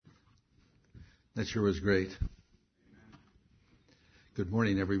That sure was great. Good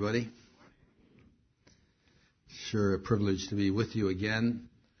morning, everybody. Sure a privilege to be with you again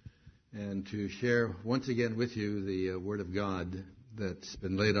and to share once again with you the Word of God that's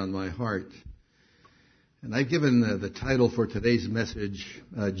been laid on my heart. And I've given the title for today's message,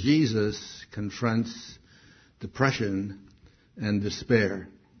 Jesus Confronts Depression and Despair.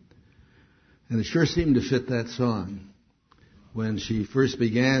 And it sure seemed to fit that song. When she first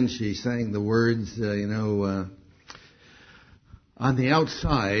began, she sang the words, on the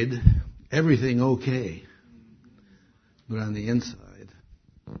outside, everything okay, but on the inside,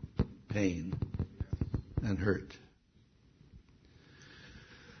 pain and hurt.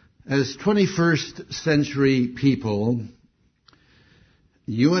 As 21st century people,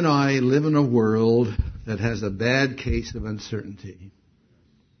 you and I live in a world that has a bad case of uncertainty.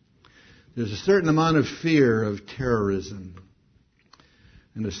 There's a certain amount of fear of terrorism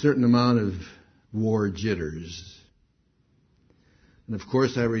and a certain amount of war jitters. And of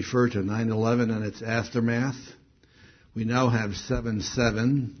course I refer to 9/11 and its aftermath. We now have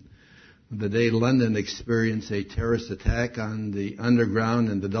 7/7, the day London experienced a terrorist attack on the Underground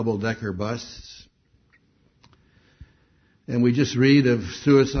and the double-decker bus. And we just read of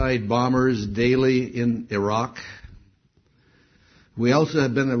suicide bombers daily in Iraq. We also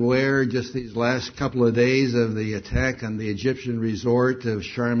have been aware just these last couple of days of the attack on the Egyptian resort of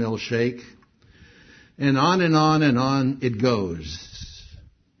Sharm el-Sheikh. And on and on and on it goes.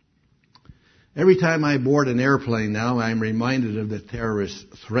 Every time I board an airplane now, I'm reminded of the terrorist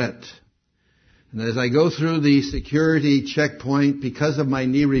threat. And as I go through the security checkpoint, because of my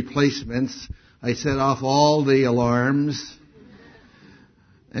knee replacements, I set off all the alarms.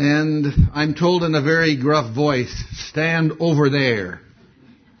 And I'm told in a very gruff voice, stand over there.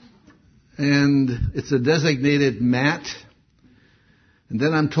 And it's a designated mat. And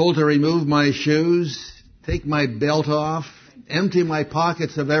then I'm told to remove my shoes, take my belt off, empty my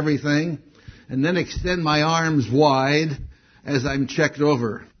pockets of everything, and then extend my arms wide as I'm checked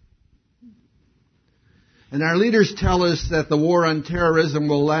over. And our leaders tell us that the war on terrorism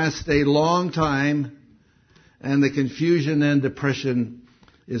will last a long time, and the confusion and depression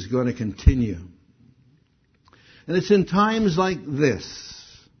is going to continue. And it's in times like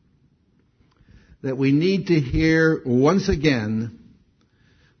this that we need to hear once again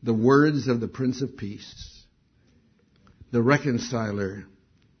the words of the Prince of Peace, the Reconciler,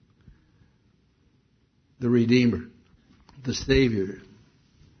 the Redeemer, the Savior,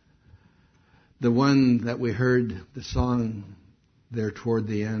 the one that we heard the song there toward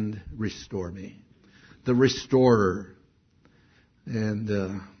the end, Restore Me, the Restorer. And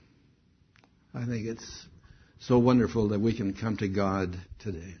I think it's so wonderful that we can come to God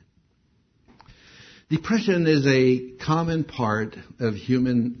today. Depression is a common part of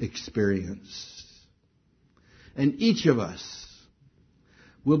human experience. And each of us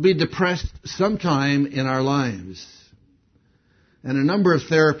will be depressed sometime in our lives. And a number of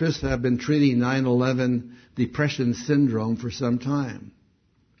therapists have been treating 9/11 depression syndrome for some time.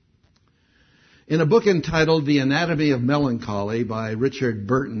 In a book entitled The Anatomy of Melancholy by Richard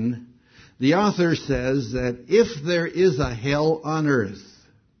Burton, the author says that if there is a hell on earth,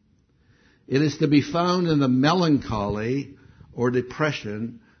 it is to be found in the melancholy or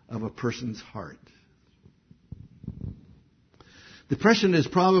depression of a person's heart. Depression is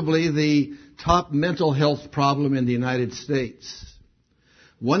probably the top mental health problem in the United States.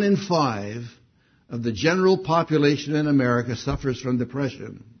 1 in 5 of the general population in America suffers from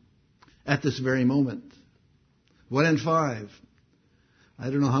depression. At this very moment. 1 in 5. I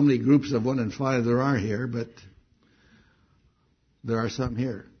don't know how many groups of 1 in 5 there are here, but there are some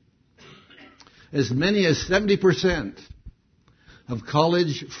here. As many as 70% of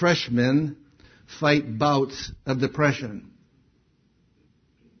college freshmen fight bouts of depression.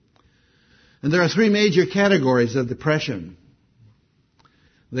 And there are 3 major categories of depression.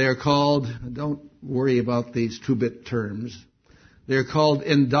 They are called, don't worry about these 2-bit terms, they're called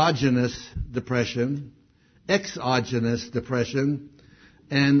endogenous depression, exogenous depression,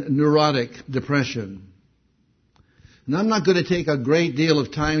 and neurotic depression. And I'm not going to take a great deal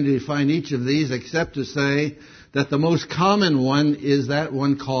of time to define each of these except to say that the most common one is that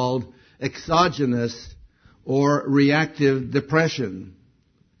one called exogenous or reactive depression.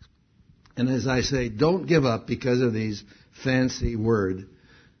 And as I say, don't give up because of these fancy words.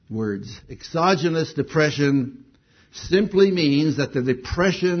 Exogenous depression simply means that the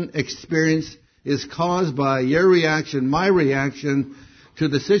depression experience is caused by your reaction, my reaction, to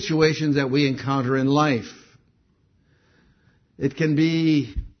the situations that we encounter in life. It can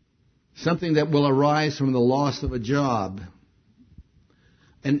be something that will arise from the loss of a job,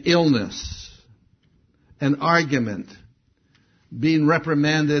 an illness, an argument, being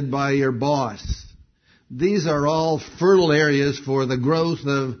reprimanded by your boss. These are all fertile areas for the growth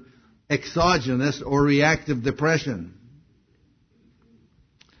of exogenous or reactive depression.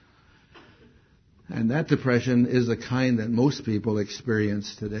 And that depression is the kind that most people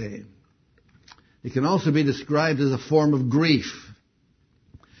experience today. It can also be described as a form of grief.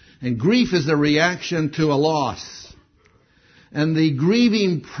 And grief is a reaction to a loss. And the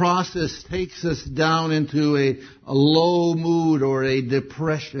grieving process takes us down into a low mood or a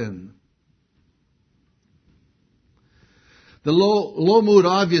depression. The low mood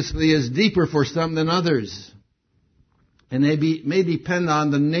obviously is deeper for some than others. And may depend on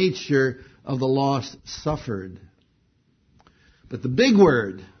the nature of the loss suffered. But the big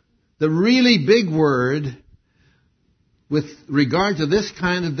word, the really big word with regard to this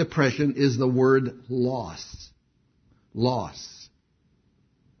kind of depression is the word loss. Loss.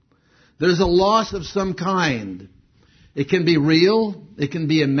 There's a loss of some kind. It can be real, it can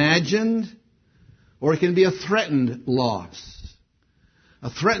be imagined, or it can be a threatened loss. A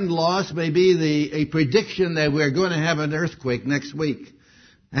threatened loss may be a prediction that we're going to have an earthquake next week,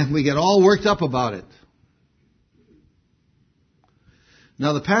 and we get all worked up about it.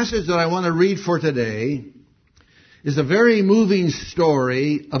 Now, the passage that I want to read for today is a very moving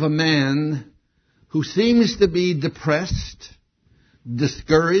story of a man who seems to be depressed,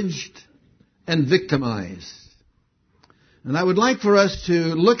 discouraged, and victimized. And I would like for us to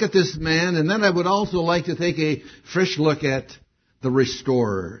look at this man, and then I would also like to take a fresh look at the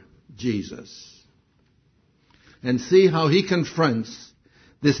restorer, Jesus, and see how he confronts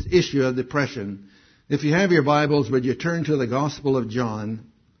this issue of depression. If you have your Bibles, would you turn to the Gospel of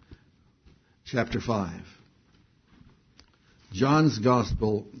John, chapter 5. John's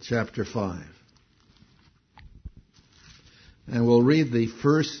Gospel, chapter 5. And we'll read the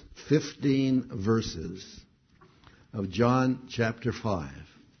first 15 verses of John chapter 5.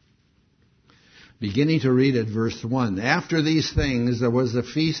 Beginning to read at verse 1. After these things there was a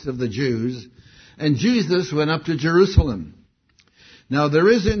feast of the Jews, and Jesus went up to Jerusalem. Now there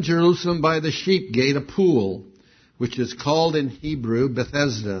is in Jerusalem by the sheep gate a pool, which is called in Hebrew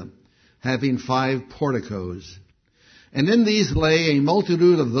Bethesda, having 5 porticos. And in these lay a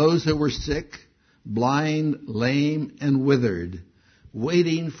multitude of those who were sick, blind, lame, and withered,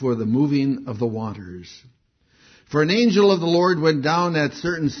 waiting for the moving of the waters. For an angel of the Lord went down at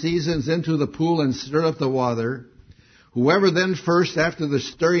certain seasons into the pool and stirred up the water. Whoever then first, after the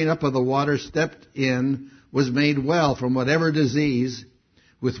stirring up of the water, stepped in, was made well from whatever disease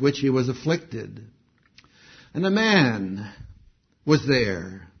with which he was afflicted. And a man was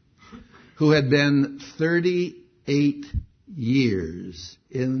there who had been 38 years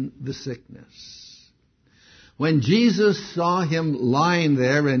in the sickness. When Jesus saw him lying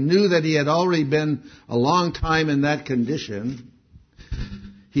there and knew that he had already been a long time in that condition,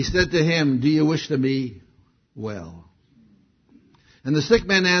 he said to him, "Do you wish to be well?" And the sick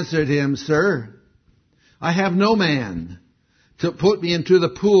man answered him, "Sir, I have no man to put me into the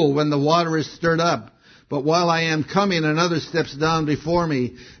pool when the water is stirred up. But while I am coming, another steps down before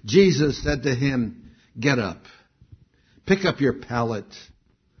me." Jesus said to him, "Get up, pick up your pallet,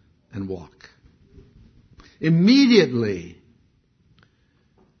 and walk." Immediately,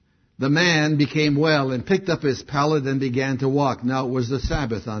 the man became well and picked up his pallet and began to walk. Now it was the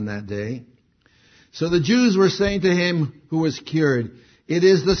Sabbath on that day. So the Jews were saying to him who was cured, "It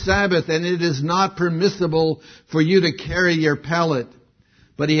is the Sabbath, and it is not permissible for you to carry your pallet."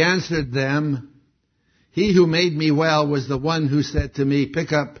 But he answered them, "He who made me well was the one who said to me,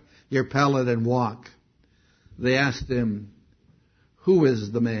 'Pick up your pallet and walk.'" They asked him, "Who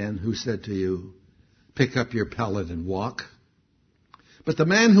is the man who said to you, 'Pick up your pallet and walk'?" But the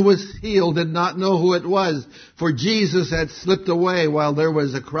man who was healed did not know who it was, for Jesus had slipped away while there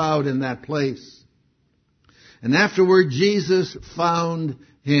was a crowd in that place. And afterward Jesus found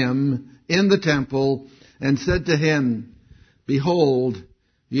him in the temple and said to him, "Behold,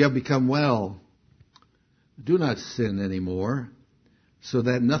 you have become well. Do not sin anymore, so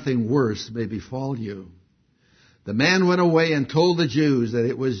that nothing worse may befall you." The man went away and told the Jews that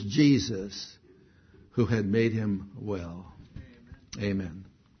it was Jesus who had made him well. Amen.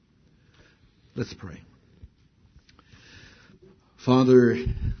 Let's pray. Father,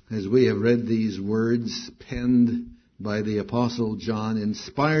 as we have read these words penned by the Apostle John,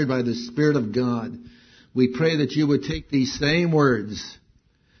 inspired by the Spirit of God, we pray that you would take these same words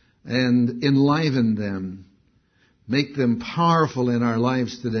and enliven them, make them powerful in our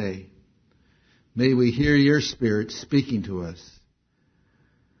lives today. May we hear your Spirit speaking to us.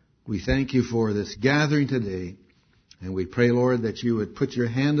 We thank you for this gathering today, and we pray, Lord, that you would put your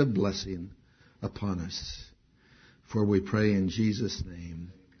hand of blessing upon us. For we pray in Jesus'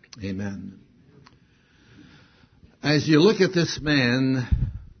 name. Amen. As you look at this man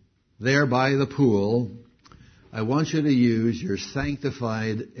there by the pool, I want you to use your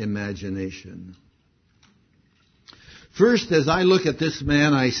sanctified imagination. First, as I look at this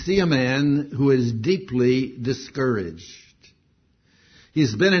man, I see a man who is deeply discouraged.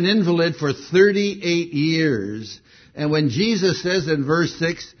 He's been an invalid for 38 years. And when Jesus says in verse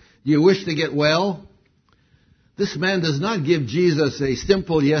 6, "Do you wish to get well?" this man does not give Jesus a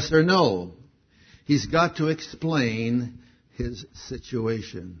simple yes or no. He's got to explain his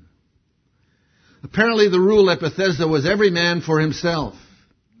situation. Apparently the rule at Bethesda was every man for himself.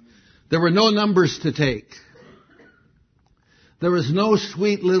 There were no numbers to take. There was no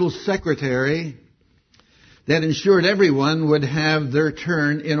sweet little secretary that ensured everyone would have their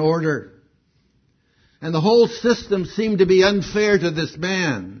turn in order. And the whole system seemed to be unfair to this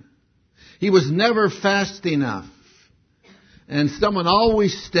man. He was never fast enough. And someone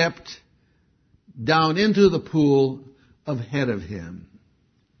always stepped down into the pool ahead of him.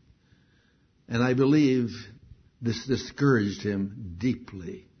 And I believe this discouraged him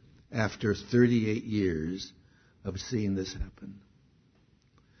deeply after 38 years of seeing this happen.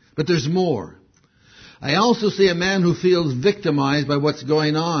 But there's more. I also see a man who feels victimized by what's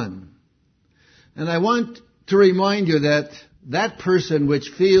going on. And I want to remind you that that person which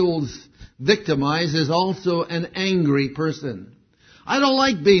feels victimized is also an angry person. I don't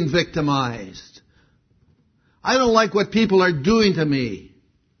like being victimized. I don't like what people are doing to me.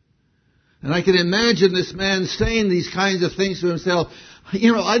 And I can imagine this man saying these kinds of things to himself.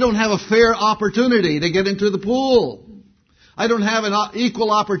 I don't have a fair opportunity to get into the pool. I don't have an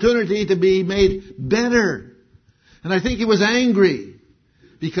equal opportunity to be made better. And I think he was angry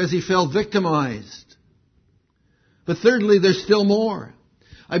because he felt victimized. But thirdly, there's still more.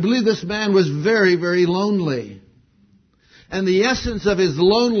 I believe this man was very, very lonely. And the essence of his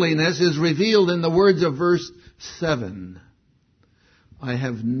loneliness is revealed in the words of verse 7. I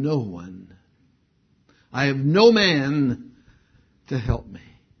have no one. I have no man to help me.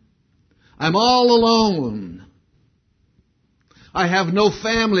 I'm all alone. I have no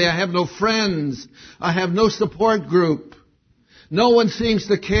family. I have no friends. I have no support group. No one seems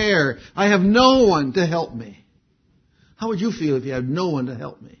to care. I have no one to help me. How would you feel if you had no one to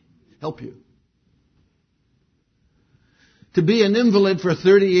help you? To be an invalid for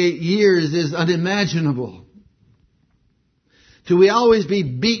 38 years is unimaginable. To always be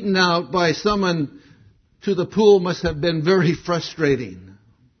beaten out by someone to the pool must have been very frustrating.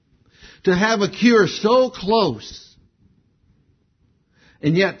 To have a cure so close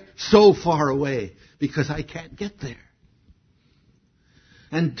and yet so far away because I can't get there.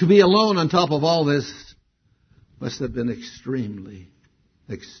 And to be alone on top of all this must have been extremely,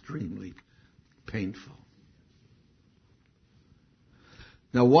 extremely painful.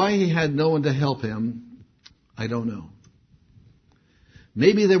 Now, why he had no one to help him, I don't know.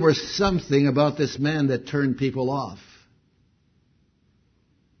 Maybe there was something about this man that turned people off.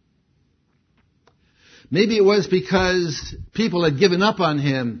 Maybe it was because people had given up on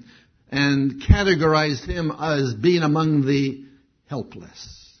him and categorized him as being among the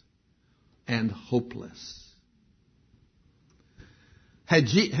helpless and hopeless. Had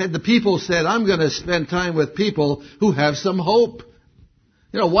the people said, I'm going to spend time with people who have some hope.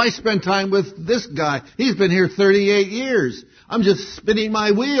 Why spend time with this guy? He's been here 38 years. I'm just spinning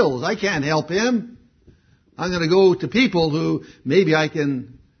my wheels. I can't help him. I'm going to go to people who maybe I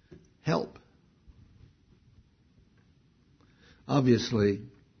can help. Obviously,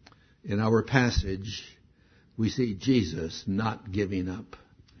 in our passage, we see Jesus not giving up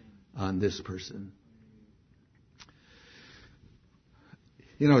on this person.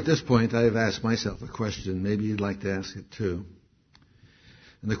 At this point, I've asked myself a question. Maybe you'd like to ask it too.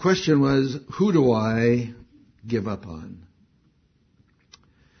 And the question was, who do I give up on?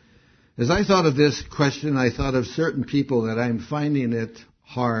 As I thought of this question, I thought of certain people that I'm finding it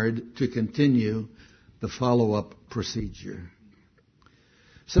hard to continue the follow-up procedure.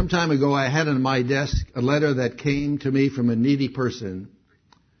 Some time ago, I had on my desk a letter that came to me from a needy person,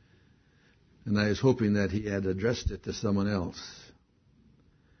 and I was hoping that he had addressed it to someone else.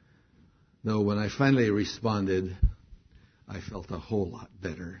 Though when I finally responded, I felt a whole lot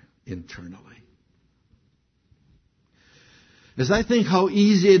better internally. As I think how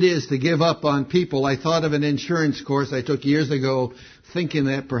easy it is to give up on people, I thought of an insurance course I took years ago, thinking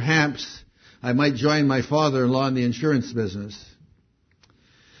that perhaps I might join my father-in-law in the insurance business.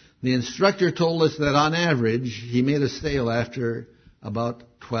 The instructor told us that on average, he made a sale after about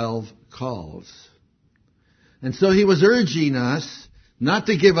 12 calls. And so he was urging us not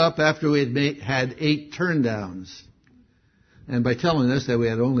to give up after we had 8 turndowns. And by telling us that we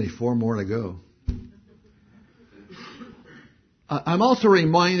had only 4 more to go. I'm also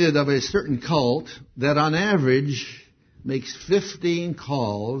reminded of a certain cult that on average makes 15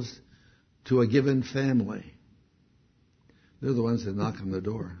 calls to a given family. They're the ones that knock on the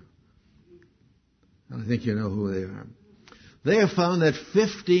door. I think you know who they are. They have found that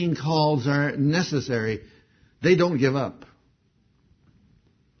 15 calls are necessary. They don't give up.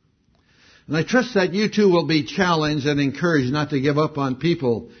 And I trust that you too will be challenged and encouraged not to give up on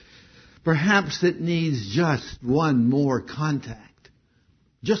people. Perhaps it needs just one more contact.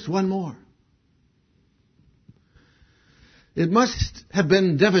 Just one more. It must have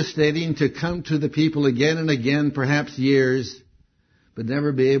been devastating to come to the people again and again, perhaps years, but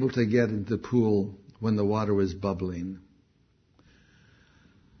never be able to get into the pool when the water was bubbling.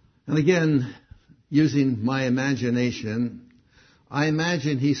 And again, using my imagination, I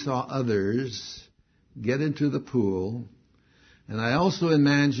imagine he saw others get into the pool, and I also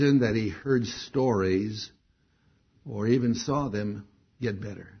imagine that he heard stories or even saw them get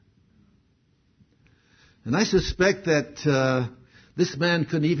better. And I suspect that this man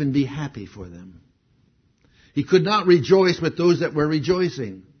couldn't even be happy for them. He could not rejoice with those that were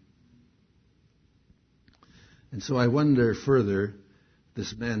rejoicing. And so I wonder further,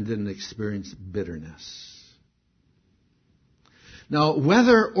 this man didn't experience bitterness. Now,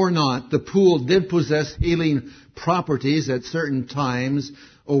 whether or not the pool did possess healing properties at certain times,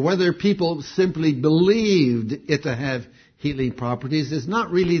 or whether people simply believed it to have healing properties, is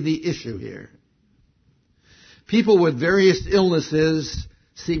not really the issue here. People with various illnesses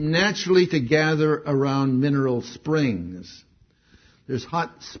seem naturally to gather around mineral springs. There's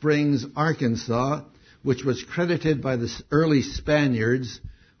Hot Springs, Arkansas, which was credited by the early Spaniards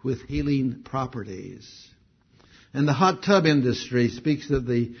with healing properties. And the hot tub industry speaks of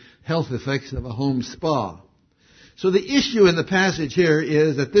the health effects of a home spa. So the issue in the passage here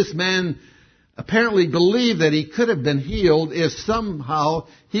is that this man apparently believed that he could have been healed if somehow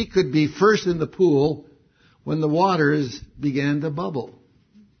he could be first in the pool when the waters began to bubble.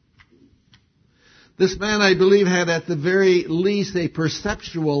 This man, I believe, had at the very least a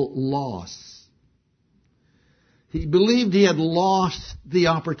perceptual loss. He believed he had lost the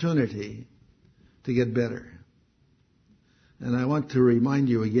opportunity to get better. And I want to remind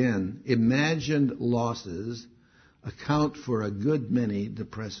you again, imagined losses account for a good many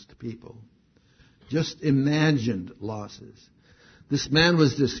depressed people. Just imagined losses. This man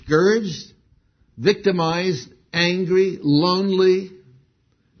was discouraged, victimized, angry, lonely,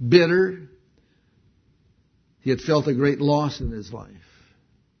 bitter. He had felt a great loss in his life.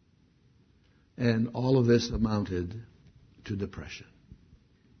 And all of this amounted to depression.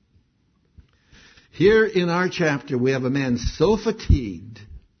 Here in our chapter, we have a man so fatigued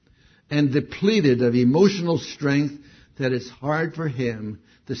and depleted of emotional strength that it's hard for him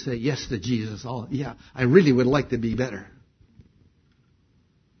to say yes to Jesus. Oh, yeah, I really would like to be better.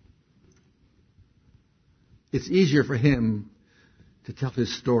 It's easier for him to tell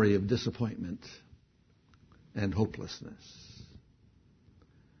his story of disappointment and hopelessness.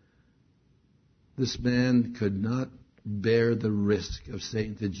 This man could not bear the risk of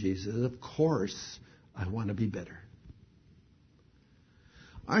saying to Jesus, of course, I want to be better.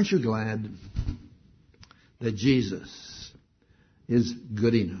 Aren't you glad that Jesus is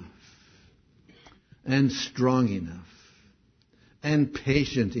good enough and strong enough and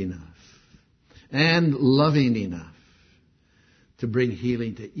patient enough and loving enough to bring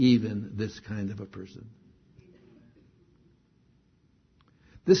healing to even this kind of a person?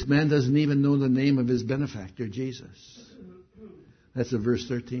 This man doesn't even know the name of his benefactor, Jesus. That's what verse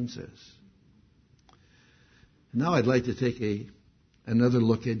 13 says. Now I'd like to take another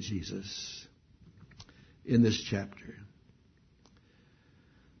look at Jesus in this chapter.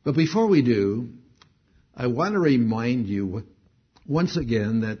 But before we do, I want to remind you once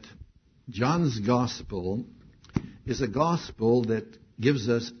again that John's gospel is a gospel that gives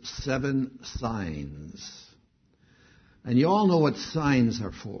us 7 signs. And you all know what signs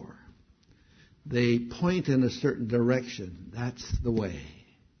are for. They point in a certain direction. That's the way.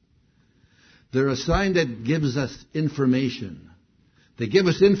 They're a sign that gives us information. They give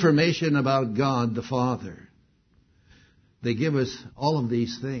us information about God the Father. They give us all of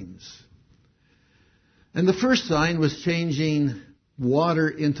these things. And the first sign was changing water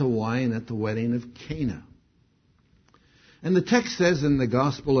into wine at the wedding of Cana. And the text says in the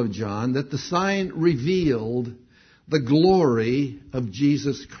Gospel of John that the sign revealed the glory of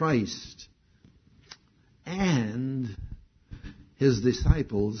Jesus Christ. And his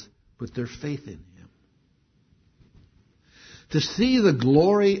disciples put their faith in him. To see the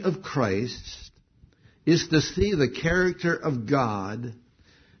glory of Christ is to see the character of God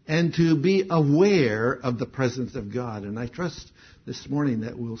and to be aware of the presence of God. And I trust this morning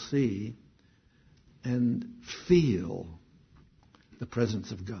that we'll see and feel the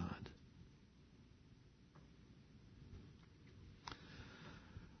presence of God.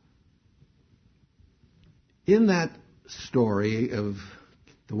 In that story of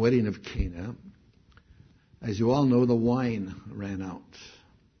the wedding of Cana, as you all know, the wine ran out.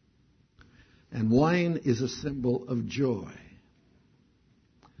 And wine is a symbol of joy.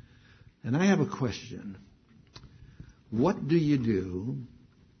 And I have a question. What do you do?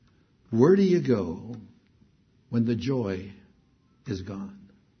 Where do you go when the joy is gone?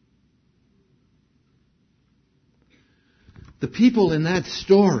 The people in that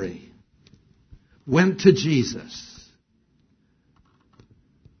story went to Jesus.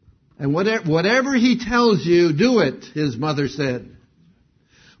 And whatever he tells you, do it, his mother said.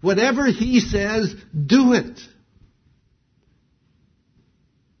 Whatever he says, do it.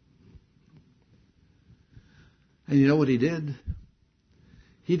 And you know what he did?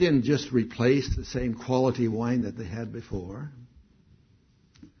 He didn't just replace the same quality wine that they had before.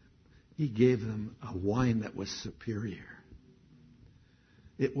 He gave them a wine that was superior.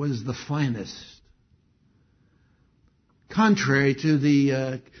 It was the finest. Contrary to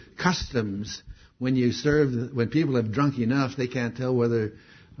the customs, when people have drunk enough, they can't tell whether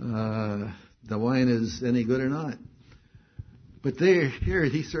the wine is any good or not. But here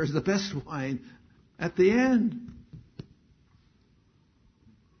he serves the best wine at the end.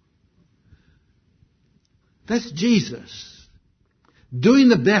 That's Jesus doing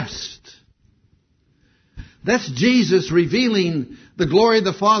the best. That's Jesus revealing the glory of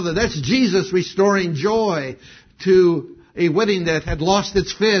the Father. That's Jesus restoring joy to a wedding that had lost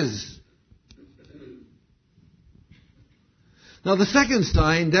its fizz. Now the second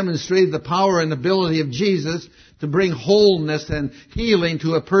sign demonstrated the power and ability of Jesus to bring wholeness and healing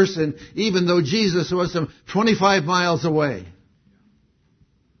to a person, even though Jesus was some 25 miles away.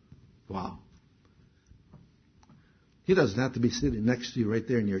 Wow. He doesn't have to be sitting next to you right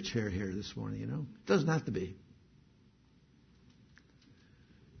there in your chair here this morning, you know. It doesn't have to be.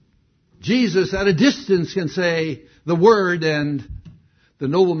 Jesus at a distance can say the word and the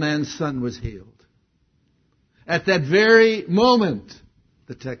nobleman's son was healed. At that very moment,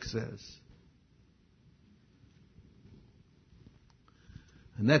 the text says.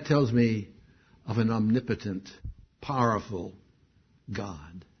 And that tells me of an omnipotent, powerful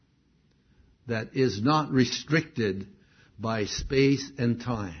God that is not restricted by space and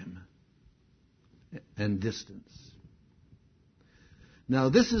time and distance. Now,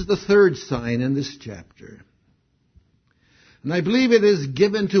 this is the third sign in this chapter. And I believe it is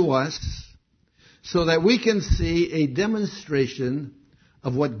given to us so that we can see a demonstration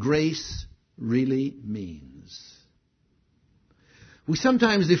of what grace really means. We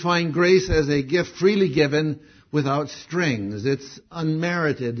sometimes define grace as a gift freely given without strings. It's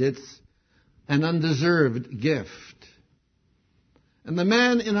unmerited. It's an undeserved gift. And the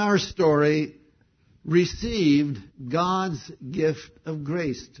man in our story received God's gift of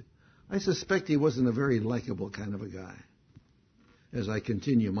grace. I suspect he wasn't a very likable kind of a guy, as I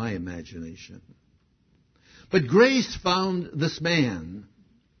continue my imagination. But grace found this man.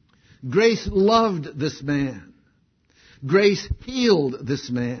 Grace loved this man. Grace healed this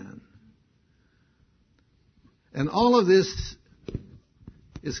man. And all of this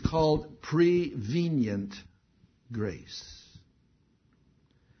is called prevenient grace.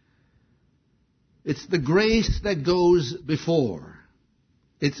 It's the grace that goes before.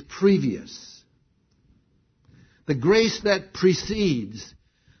 It's previous. The grace that precedes.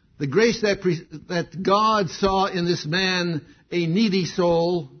 The grace that God saw in this man a needy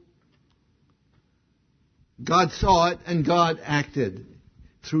soul. God saw it and God acted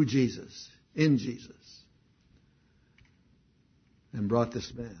through Jesus, in Jesus, and brought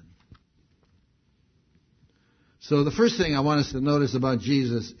this man. So the first thing I want us to notice about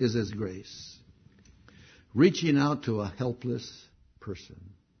Jesus is his grace. Reaching out to a helpless person.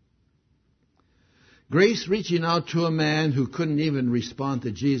 Grace reaching out to a man who couldn't even respond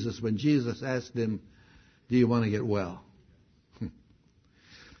to Jesus when Jesus asked him, "Do you want to get well?"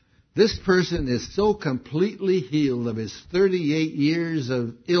 This person is so completely healed of his 38 years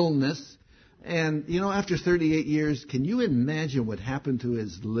of illness. And, after 38 years, can you imagine what happened to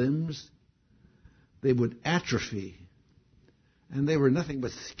his limbs? They would atrophy. And they were nothing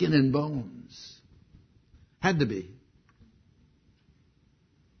but skin and bones. Had to be.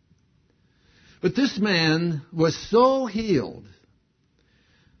 But this man was so healed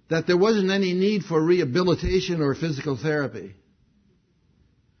that there wasn't any need for rehabilitation or physical therapy.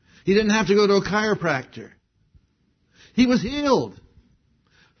 He didn't have to go to a chiropractor. He was healed.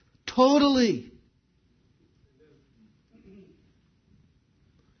 Totally.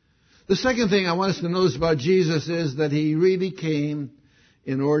 The second thing I want us to notice about Jesus is that he really came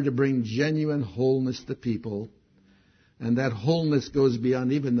in order to bring genuine wholeness to people. And that wholeness goes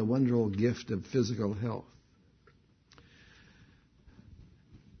beyond even the wonderful gift of physical health.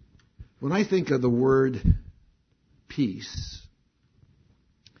 When I think of the word peace,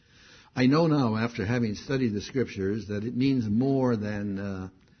 I know now, after having studied the Scriptures, that it means more than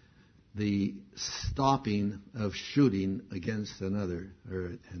the stopping of shooting against another,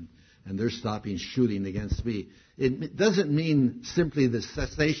 and they're stopping shooting against me. It doesn't mean simply the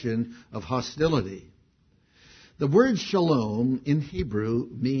cessation of hostility. The word shalom in Hebrew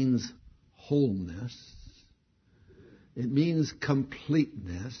means wholeness. It means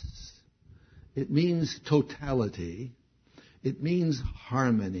completeness. It means totality. It means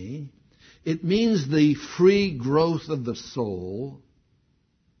harmony. It means the free growth of the soul.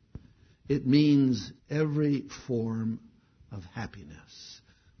 It means every form of happiness.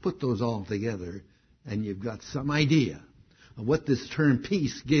 Put those all together and you've got some idea of what this term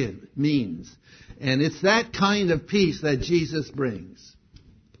peace means. And it's that kind of peace that Jesus brings.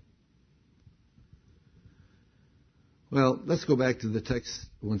 Well, let's go back to the text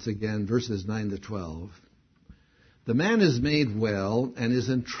once again, verses 9 to 12. The man is made well and is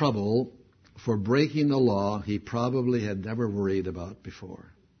in trouble for breaking the law he probably had never worried about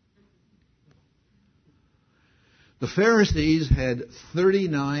before. The Pharisees had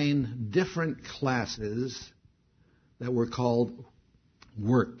 39 different classes that were called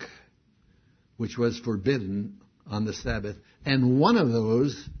work, which was forbidden on the Sabbath. And one of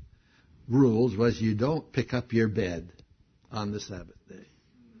those rules was you don't pick up your bed on the Sabbath day.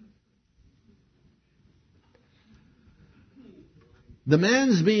 The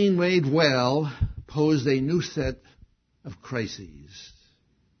man's being made well posed a new set of crises.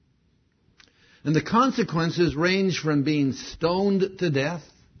 And the consequences range from being stoned to death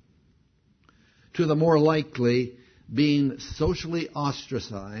to the more likely being socially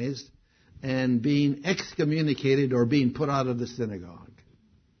ostracized and being excommunicated or being put out of the synagogue.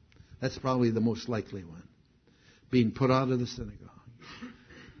 That's probably the most likely one. Being put out of the synagogue.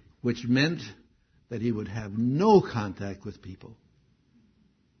 Which meant that he would have no contact with people.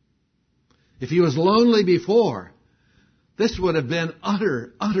 If he was lonely before, this would have been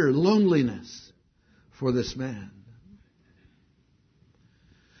utter loneliness for this man.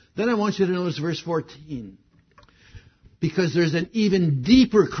 Then I want you to notice verse 14. Because there's an even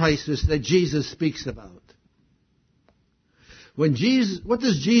deeper crisis that Jesus speaks about. What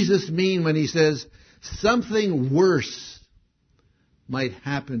does Jesus mean when he says something worse might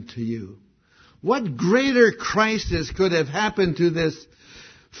happen to you? What greater crisis could have happened to this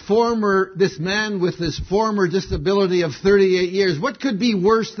man with this former disability of 38 years? What could be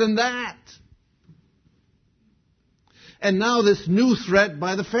worse than that? And now this new threat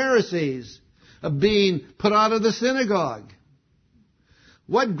by the Pharisees of being put out of the synagogue.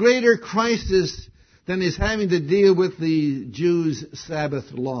 What greater crisis than is having to deal with the Jews'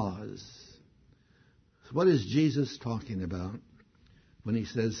 Sabbath laws? What is Jesus talking about when he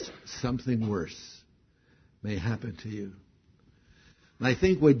says something worse may happen to you? And I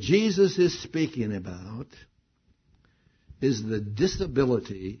think what Jesus is speaking about is the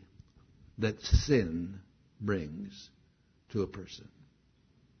disability that sin brings to a person.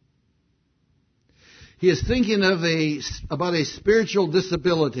 He is thinking about a spiritual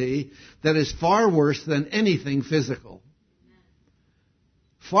disability that is far worse than anything physical.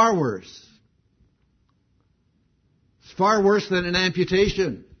 Far worse. It's far worse than an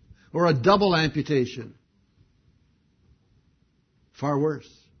amputation or a double amputation. Far worse.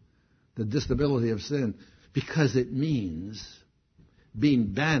 The disability of sin. Because it means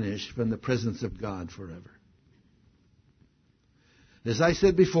being banished from the presence of God forever. As I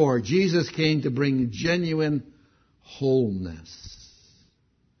said before, Jesus came to bring genuine wholeness.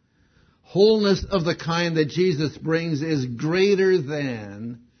 Wholeness of the kind that Jesus brings is greater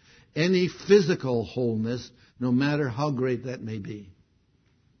than any physical wholeness, no matter how great that may be.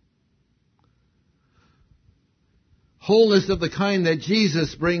 Wholeness of the kind that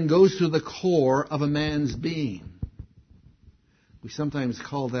Jesus brings goes to the core of a man's being. We sometimes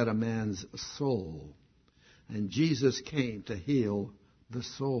call that a man's soul. And Jesus came to heal the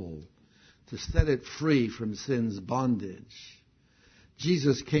soul, to set it free from sin's bondage.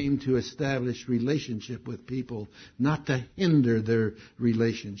 Jesus came to establish relationship with people, not to hinder their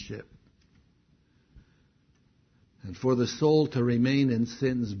relationship. And for the soul to remain in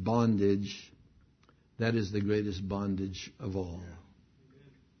sin's bondage, that is the greatest bondage of all.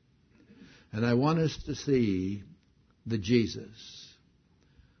 And I want us to see the Jesus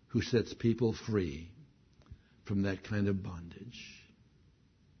who sets people free from that kind of bondage.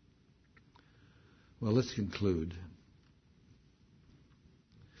 Well, let's conclude.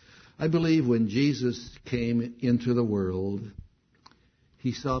 I believe when Jesus came into the world,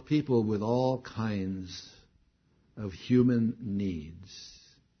 he saw people with all kinds of human needs.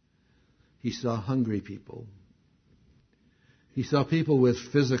 He saw hungry people. He saw people with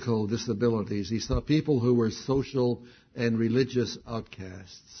physical disabilities. He saw people who were social and religious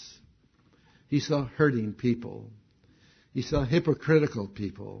outcasts. He saw hurting people. He saw hypocritical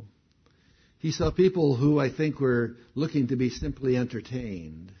people. He saw people who I think were looking to be simply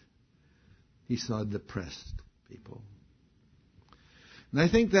entertained. He saw depressed people. And I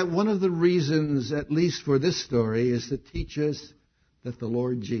think that one of the reasons, at least for this story, is to teach us that the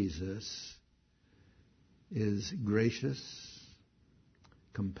Lord Jesus is gracious,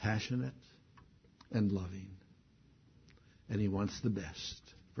 compassionate, and loving. And he wants the best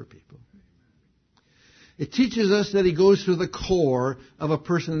for people. It teaches us that he goes to the core of a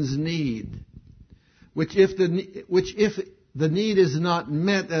person's need, which if the need is not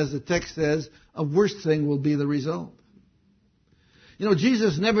met, as the text says, a worse thing will be the result. You know,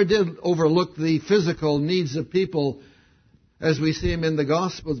 Jesus never did overlook the physical needs of people as we see him in the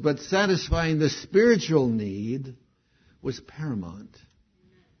Gospels, but satisfying the spiritual need was paramount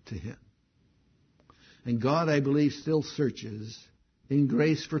to him. And God, I believe, still searches in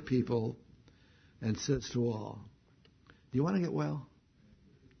grace for people and says to all, do you want to get well?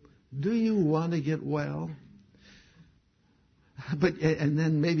 Do you want to get well? And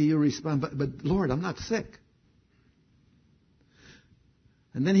then maybe you respond, but Lord, I'm not sick.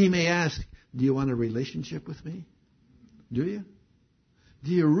 And then he may ask, do you want a relationship with me? Do you?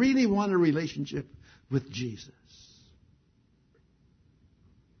 Do you really want a relationship with Jesus?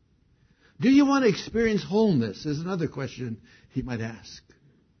 Do you want to experience wholeness? Is another question he might ask.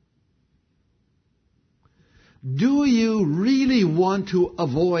 Do you really want to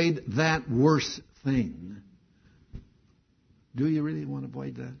avoid that worse thing? Do you really want to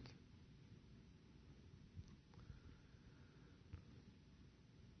avoid that?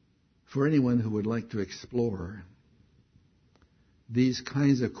 For anyone who would like to explore these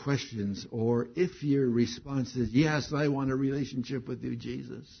kinds of questions, or if your response is, yes, I want a relationship with you,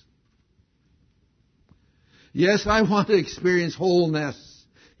 Jesus. Yes, I want to experience wholeness.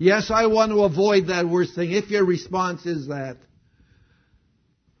 Yes, I want to avoid that worst thing. If your response is that,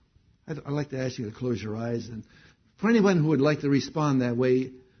 I'd like to ask you to close your eyes. And for anyone who would like to respond that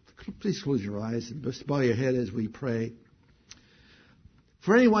way, please close your eyes and just bow your head as we pray.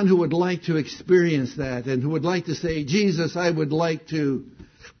 For anyone who would like to experience that and who would like to say, Jesus, I would like to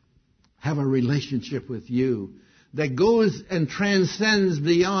have a relationship with you that goes and transcends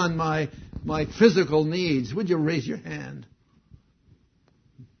beyond my physical needs, would you raise your hand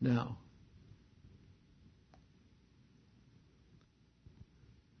now?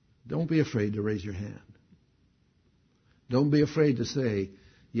 Don't be afraid to raise your hand. Don't be afraid to say,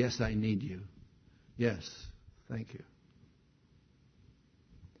 yes, I need you. Yes, thank you.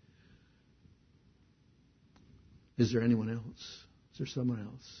 Is there anyone else? Is there someone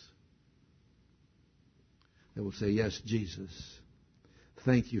else that will say, yes, Jesus,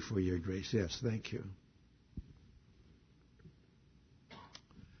 thank you for your grace. Yes, thank you.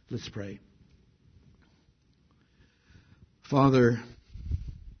 Let's pray. Father,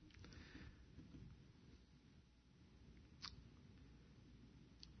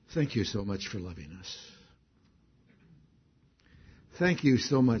 thank you so much for loving us. Thank you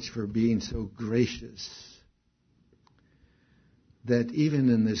so much for being so gracious that even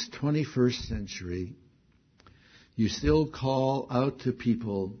in this 21st century, you still call out to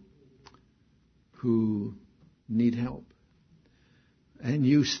people who need help. And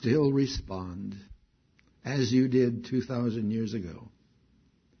you still respond as you did 2,000 years ago.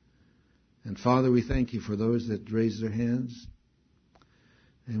 And Father, we thank you for those that raised their hands.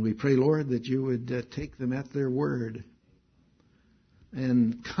 And we pray, Lord, that you would take them at their word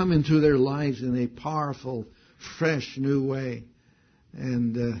and come into their lives in a powerful, fresh, new way.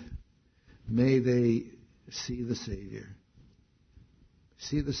 And may they see the Savior.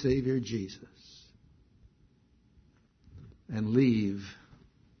 See the Savior Jesus. And leave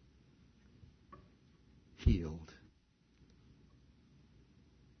healed.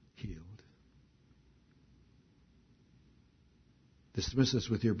 Healed. Dismiss us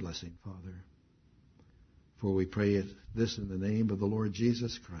with your blessing, Father. For we pray this in the name of the Lord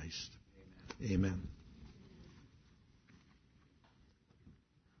Jesus Christ. Amen. Amen.